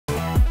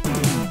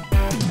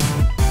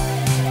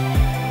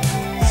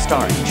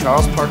starring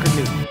Charles Parker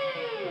Newton.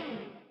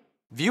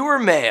 Viewer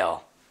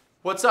mail.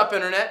 What's up,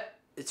 Internet?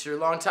 It's your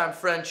longtime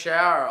friend,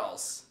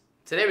 Charles.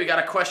 Today we got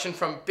a question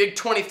from Big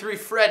 23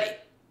 Freddy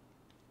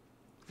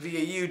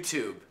via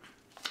YouTube.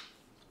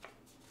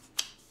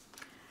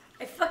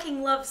 I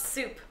fucking love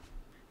soup,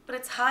 but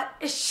it's hot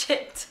as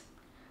shit.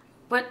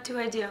 What do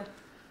I do?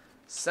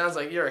 Sounds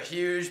like you're a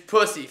huge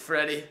pussy,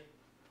 Freddy.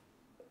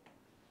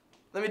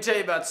 Let me tell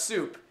you about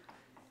soup.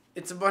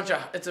 It's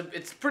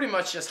pretty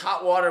much just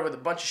hot water with a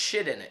bunch of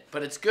shit in it,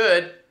 but it's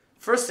good.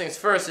 First things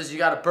first is you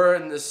gotta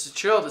burn this,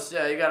 you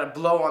gotta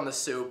blow on the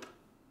soup.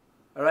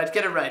 All right,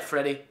 get it right,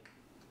 Freddy.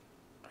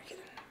 Are you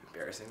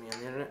embarrassing me on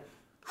the internet?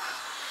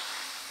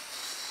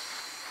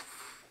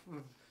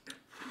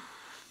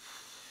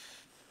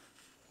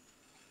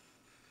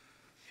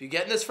 You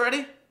getting this,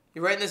 Freddy?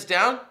 You writing this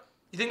down?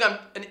 You think I'm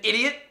an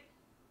idiot?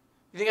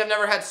 You think I've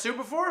never had soup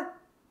before?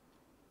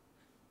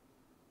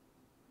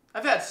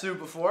 I've had soup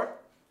before.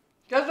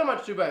 Guess how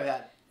much soup I've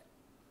had?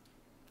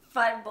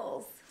 5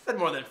 bowls. I've had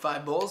more than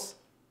 5 bowls.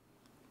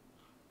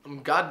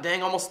 I'm god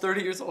dang almost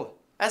 30 years old.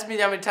 Ask me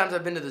how many times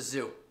I've been to the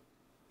zoo.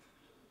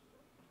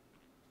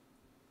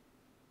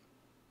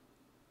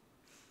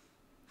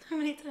 How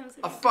many times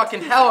have A you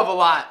fucking hell of a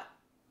lot.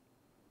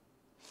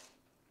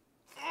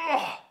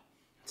 Ugh,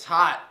 it's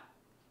hot.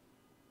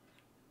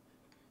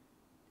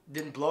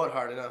 Didn't blow it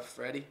hard enough,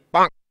 Freddy.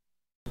 Bonk.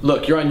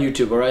 Look, you're on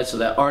YouTube, alright? So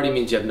that already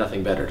means you have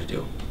nothing better to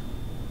do.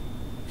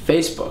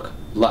 Facebook,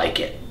 like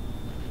it.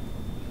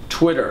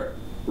 Twitter,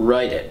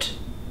 write it.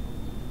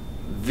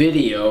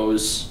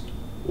 Videos,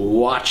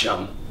 watch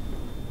them.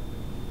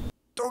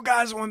 Two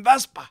guys, one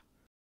Vespa.